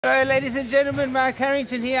Hello ladies and gentlemen, Mark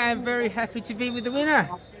Harrington here. I am very happy to be with the winner,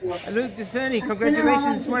 Luke SCERNI.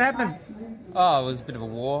 Congratulations. What happened? Oh, it was a bit of a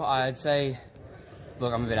war, I'd say.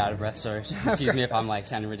 Look, I'm a bit out of breath, so excuse me if I'm like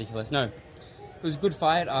sounding ridiculous. No, it was a good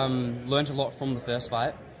fight. Learned a lot from the first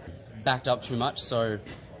fight. Backed up too much, so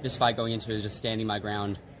this fight going into it was just standing my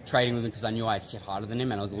ground, trading with him because I knew I'd hit harder than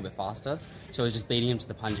him and I was a little bit faster. So I was just beating him to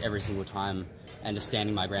the punch every single time and just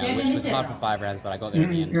standing my ground, which was hard for 5 rounds, but I got there at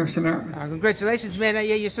the end. Congratulations, man.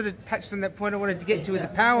 Yeah, you sort of touched on that point I wanted to get to with the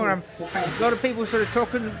power. A lot of people sort of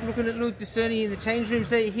talking, looking at Luke SCERNI in the change room,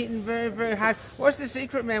 say you're hitting very, very hard. What's the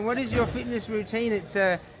secret, man? What is your fitness routine? It's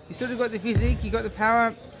you sort of got the physique, you got the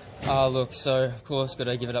power. Look, so of course, got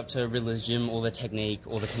to give it up to Riddler's Gym, all the technique,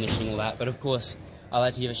 all the conditioning, all that. But of course, I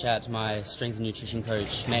like to give a shout out to my strength and nutrition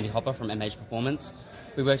coach, Mandy Hopper from MH Performance.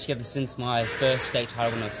 We worked together since my first state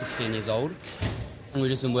title when I was 16 years old. And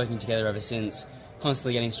we've just been working together ever since,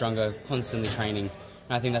 constantly getting stronger, constantly training.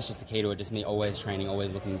 And I think that's just the key to it, just me always training,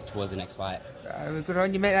 always looking towards the next fight. Good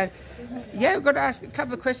on you, mate. Yeah, I've got to ask a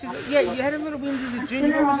couple of questions. Yeah, you had a lot of wins as a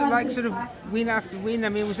junior. What was it like, sort of win after win? I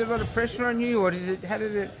mean, was there a lot of pressure on you, or how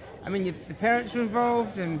did it, I mean, the parents were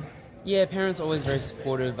involved? And yeah, parents are always very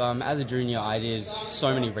supportive. As a junior, I did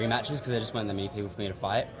so many rematches because there just weren't that many people for me to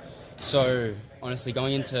fight. So honestly,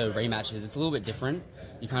 going into rematches, it's a little bit different.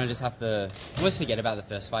 You kind of just have to almost forget about the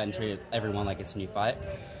first fight and treat everyone like it's a new fight.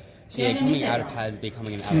 So yeah, coming out of pads,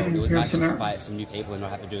 becoming an adult, it was nice just to fight some new people and not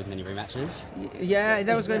have to do as many rematches. Yeah,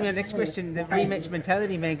 that was going to be our next question, the rematch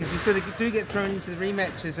mentality, man, because you sort of do get thrown into the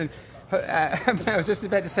rematches, and I was just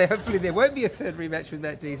about to say hopefully there won't be a third rematch with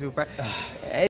Matt Diesel, but